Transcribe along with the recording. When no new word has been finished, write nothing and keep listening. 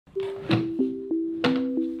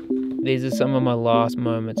These are some of my last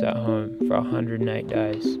moments at home for 108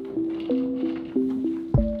 days.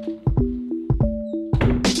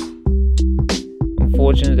 I'm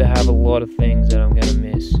fortunate to have a lot of things that I'm gonna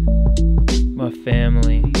miss. My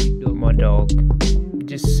family, my dog,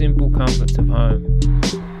 just simple comforts of home.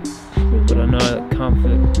 But I know that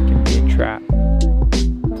comfort can be a trap.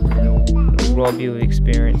 It'll rob you of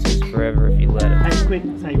experiences forever if you let it. Hey, quick,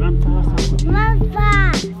 say run fast. Run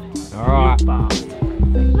fast. Alright. Run fast.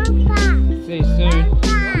 Run fast. See you soon.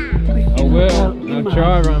 I will. I'll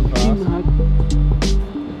try run fast.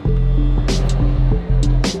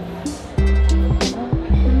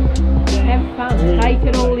 Have fun, take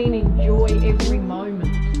it all in, enjoy every moment.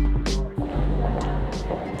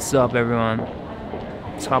 What's up, everyone?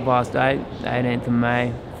 It's 8:30, 18th of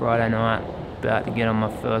May, Friday night. About to get on my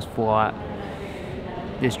first flight.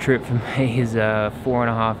 This trip for me is a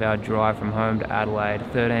 4.5-hour drive from home to Adelaide,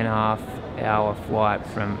 13.5-hour flight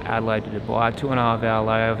from Adelaide to Dubai, 2.5-hour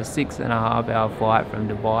layover, 6.5-hour flight from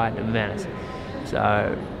Dubai to Venice.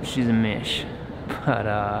 So she's a mish, but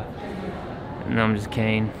and I'm just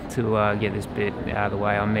keen to get this bit out of the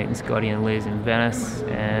way. I'm meeting Scotty and Liz in Venice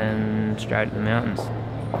and straight to the mountains.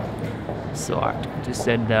 Psyched. Just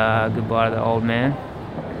said goodbye to the old man.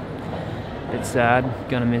 Bit sad,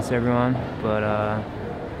 gonna miss everyone, but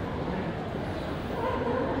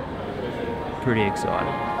pretty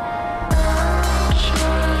excited.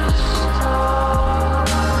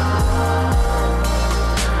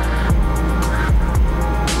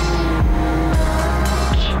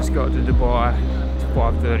 Just got to Dubai. It's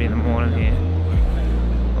 5:30 in the morning here.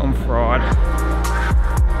 I'm fried.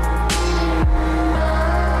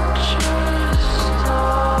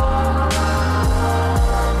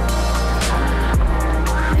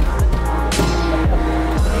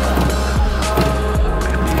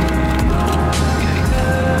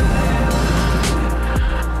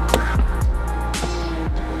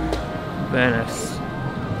 Venice.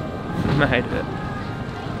 Made it.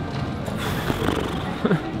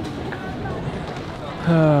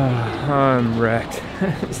 I'm wrecked.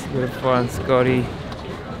 Just gotta find Scotty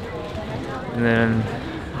and then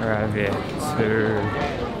arrive here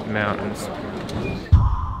to mountains.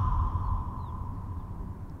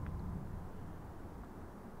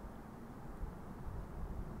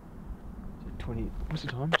 What's the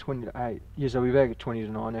time? 20 to 8. Yeah, so we'll be back at 20 to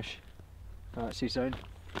 9ish. Alright, see you soon.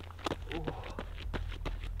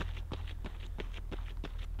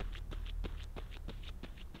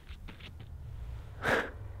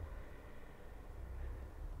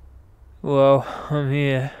 Well, I'm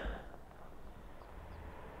here,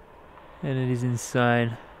 and it is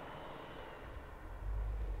insane.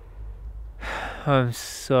 I'm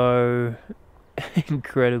so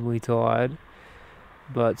incredibly tired,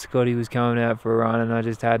 but Scotty was coming out for a run and I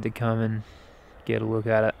just had to come and get a look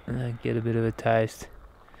at it and get a bit of a taste.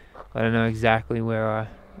 I don't know exactly where I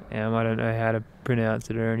am, I don't know how to pronounce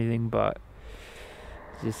it or anything, but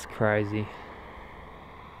it's just crazy.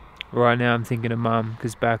 Right now I'm thinking of Mum,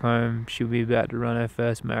 because back home she'll be about to run her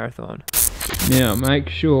first marathon. Now make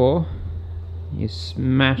sure you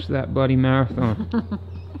smash that bloody marathon.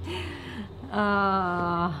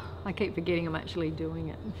 I keep forgetting I'm actually doing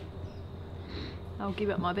it. I'll give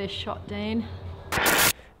it my best shot, Dan.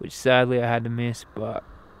 Which sadly I had to miss, but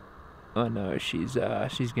I know she's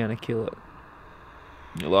gonna kill it.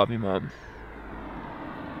 I love you, Mum.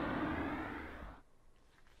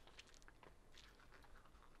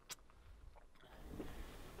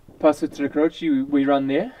 Passo Tre Croci, we run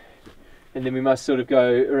there, and then we must sort of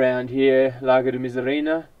go around here, Lago di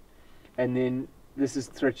Miserina, and then this is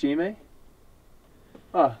Tracime.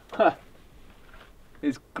 Oh, ha!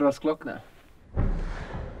 It's Grossglockner.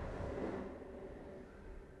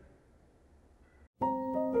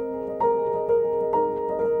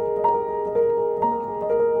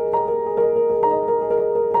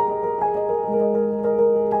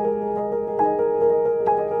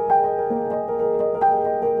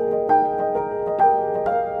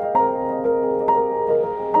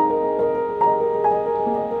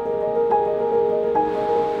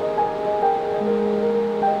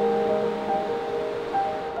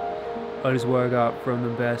 I just woke up from the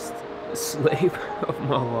best sleep of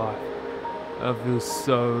my life. I feel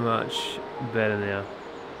so much better now.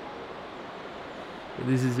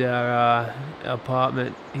 This is our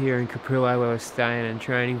apartment here in Caprile where we're staying and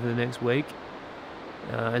training for the next week.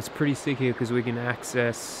 It's pretty sick here because we can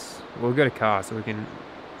access, well, we've got a car so we can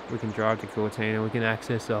drive to Cortina. We can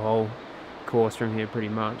access the whole course from here pretty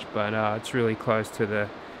much, but it's really close to the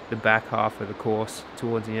back half of the course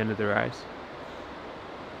towards the end of the race.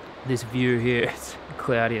 This view here, it's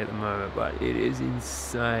cloudy at the moment, but it is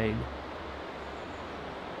insane.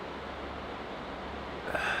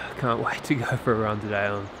 Can't wait to go for a run today.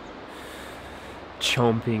 I'm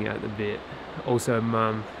chomping at the bit. Also,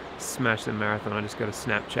 Mum smashed the marathon. I just got a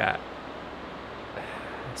Snapchat.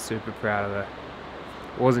 Super proud of her.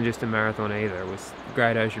 It wasn't just a marathon either. It was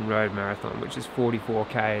Great Ocean Road Marathon, which is 44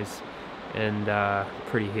 k's and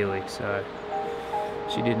pretty hilly. So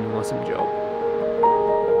she did an awesome job.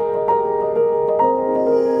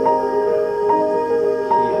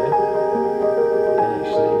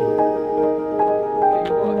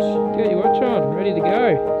 Ready to go.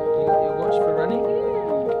 You got your watch for running?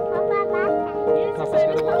 Papa's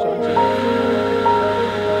got a watch on too.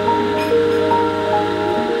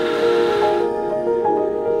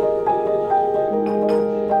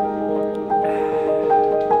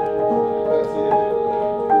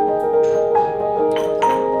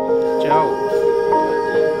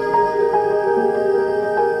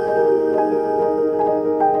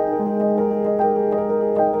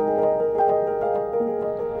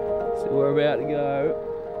 We're about to go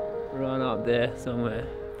run up there somewhere.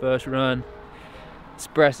 First run,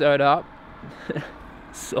 espressoed up,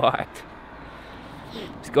 psyched.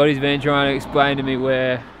 Scotty's been trying to explain to me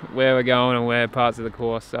where we're going and where parts of the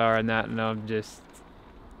course are and that, and I'm just,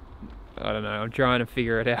 I don't know, I'm trying to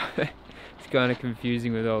figure it out. It's kind of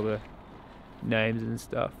confusing with all the names and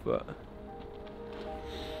stuff, but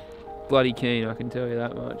bloody keen, I can tell you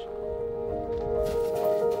that much.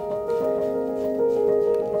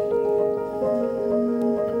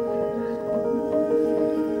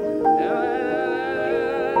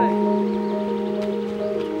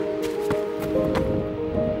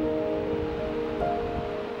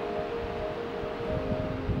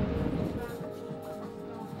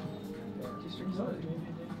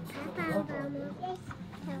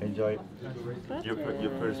 Enjoy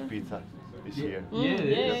your first pizza this year.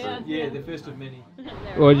 Yeah, the first of many.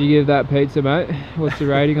 What'd you give that pizza, mate? What's the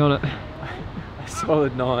rating on it? A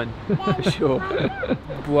solid 9 for sure.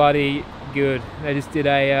 Bloody good. They just did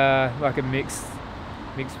a like a mixed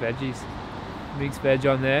veggies, mixed veg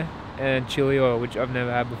on there, and chili oil, which I've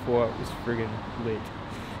never had before. It was friggin' lit.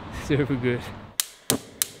 Super good.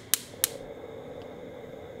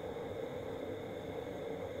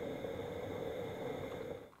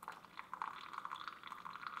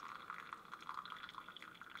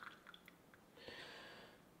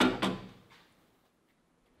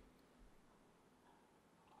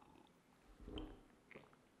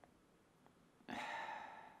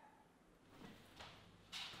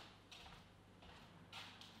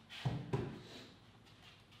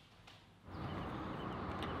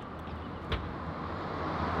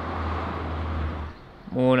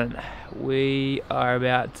 Morning. We are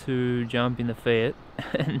about to jump in the Fiat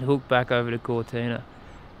and hook back over to Cortina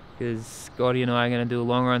because Scotty and I are going to do a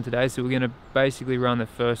long run today, so we're going to basically run the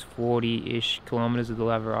first 40-ish kilometers of the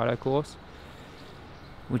Lavaredo course,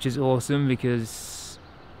 which is awesome because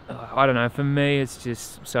I don't know, for me it's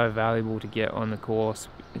just so valuable to get on the course.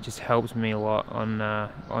 It just helps me a lot on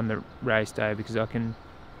the race day because I can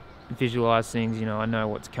visualize things, you know, I know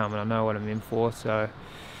what's coming, I know what I'm in for, so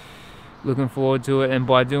looking forward to it. And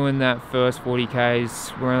by doing that first 40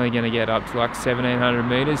 k's, we're only going to get up to like 1700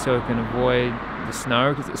 meters, so we can avoid the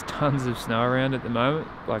snow because there's tons of snow around at the moment,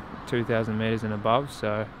 like 2000 meters and above,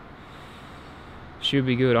 so should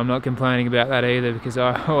be good. I'm not complaining about that either because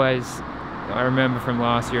I remember from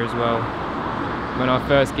last year as well, when I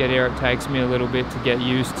first get here it takes me a little bit to get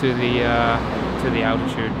used to the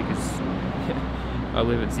altitude because I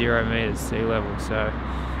live at 0 meters sea level, so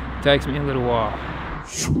it takes me a little while.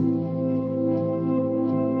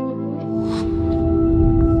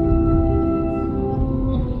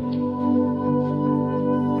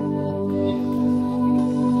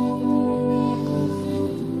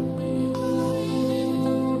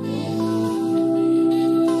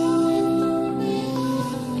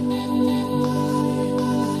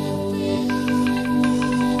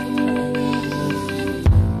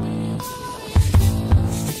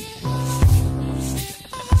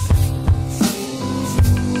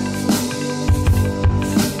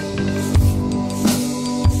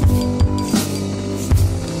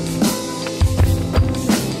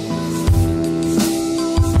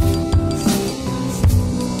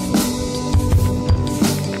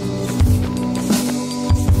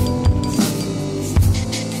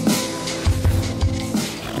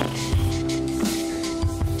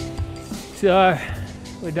 So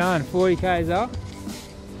we're done, 40 k's up.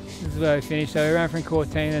 This is where we finished. So we ran from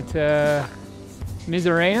Cortina to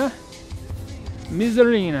Miserina,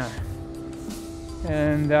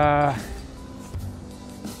 and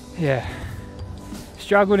yeah,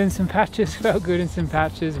 struggled in some patches, felt good in some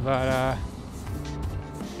patches, but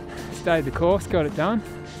stayed the course, got it done.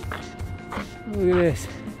 Look at this.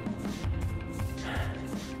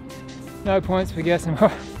 No points for guessing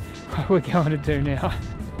what we're going to do now.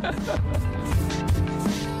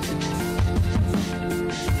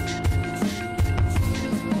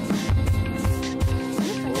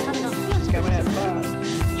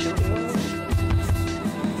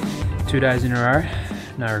 It's 2 days in a row,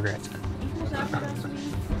 no regrets.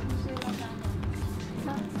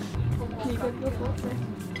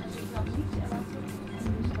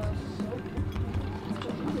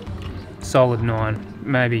 Solid 9,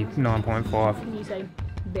 maybe 9.5. Can you say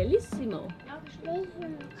bellissimo?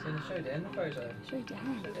 Show Dan the photo. Show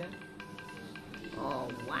Dan. Oh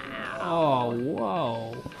wow. Oh,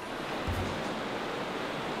 whoa.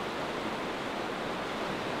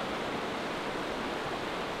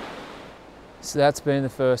 So that's been the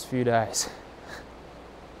first few days.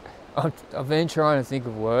 I've been trying to think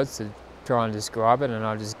of words to try and describe it, and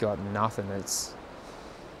I've just got nothing. It's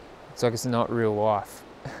like it's not real life.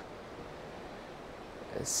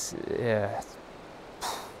 It's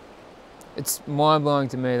mind-blowing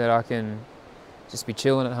to me that I can just be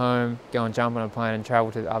chilling at home, go and jump on a plane and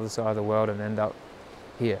travel to the other side of the world and end up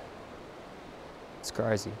here. It's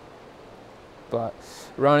crazy. But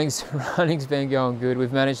running's been going good.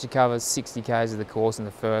 We've managed to cover 60 k's of the course in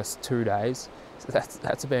the first 2 days, so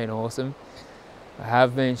that's been awesome. I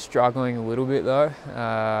have been struggling a little bit though.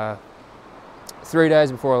 3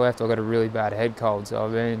 days before I left, I got a really bad head cold, so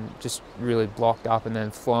I've been just really blocked up, and then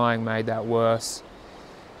flying made that worse.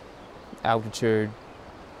 Altitude,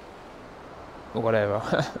 whatever.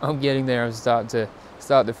 I'm getting there. I'm starting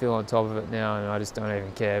to feel on top of it now, and I just don't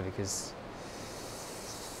even care because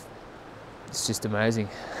it's just amazing.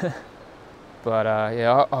 But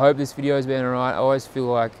yeah, I hope this video has been alright. I always feel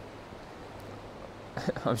like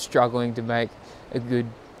I'm struggling to make a good,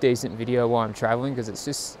 decent video while I'm traveling, because it's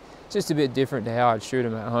just a bit different to how I'd shoot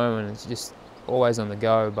them at home, and it's just always on the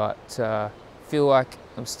go. But feel like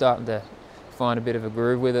I'm starting to find a bit of a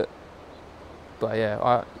groove with it. But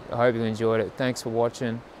yeah, I hope you enjoyed it. Thanks for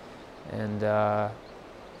watching, and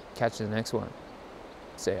catch you in the next one.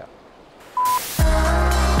 See ya.